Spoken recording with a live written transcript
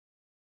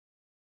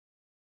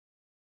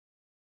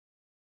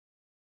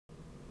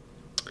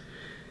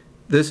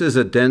This is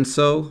a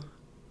Denso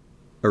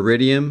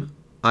Iridium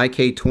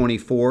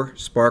IK24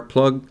 spark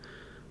plug.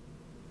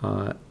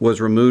 Was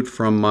removed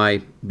from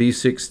my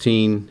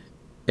B16A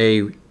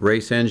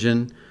race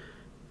engine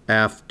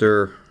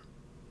after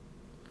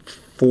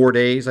 4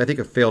 days. I think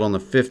it failed on the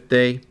 5th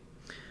day.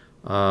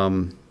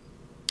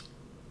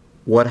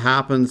 What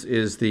happens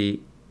is the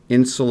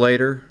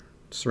insulator,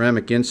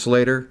 ceramic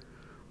insulator,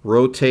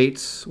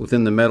 rotates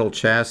within the metal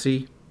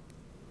chassis.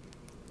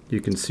 You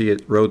can see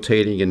it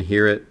rotating and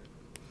hear it.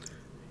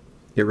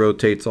 It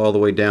rotates all the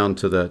way down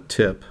to the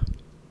tip.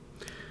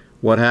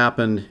 What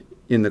happened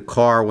in the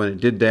car when it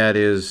did that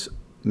is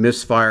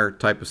misfire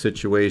type of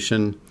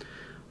situation,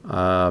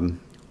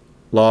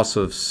 loss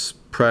of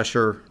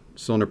pressure,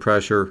 cylinder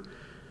pressure,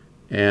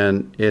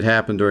 and it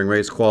happened during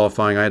race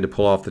qualifying. I had to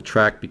pull off the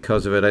track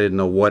because of it. I didn't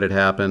know what had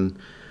happened.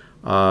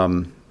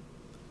 So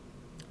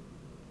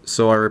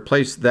I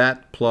replaced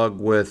that plug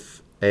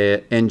with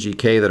a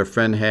NGK that a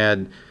friend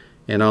had,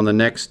 and on the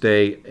next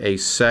day a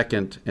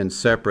second and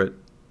separate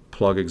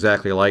plug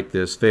exactly like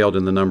this failed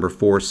in the number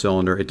 4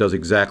 cylinder. It does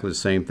exactly the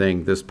same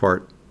thing. This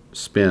part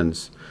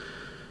spins.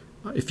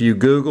 If you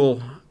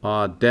Google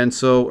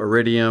Denso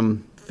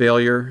Iridium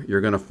Failure, you're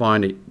going to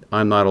find it.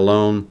 I'm not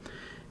alone.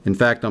 In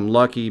fact, I'm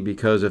lucky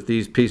because if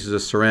these pieces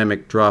of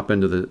ceramic drop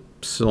into the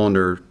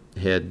cylinder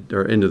head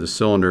or into the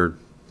cylinder,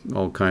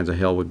 all kinds of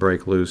hell would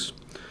break loose.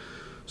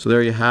 So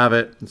there you have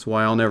it. That's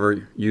why I'll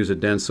never use a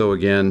Denso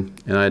again,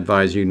 and I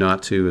advise you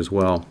not to as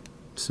well.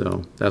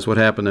 So that's what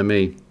happened to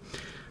me.